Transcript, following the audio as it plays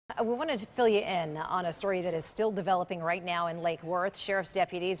We wanted to fill you in on a story that is still developing right now in Lake Worth. Sheriff's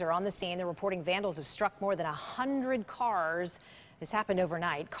deputies are on the scene. They're reporting vandals have struck more than 100 cars. This happened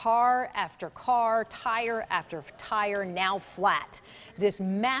overnight. Car after car, tire after tire, now flat. This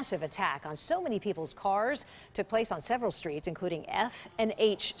massive attack on so many people's cars took place on several streets, including F and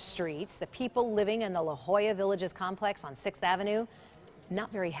H streets. The people living in the La Jolla Villages complex on 6th Avenue,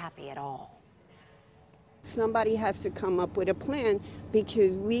 not very happy at all. Somebody has to come up with a plan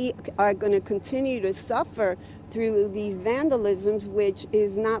because we are going to continue to suffer through these vandalisms, which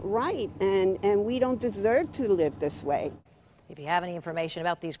is not right, and we don't deserve to live this way. If you have any information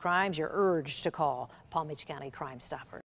about these crimes, you're urged to call Palm Beach County Crime Stoppers.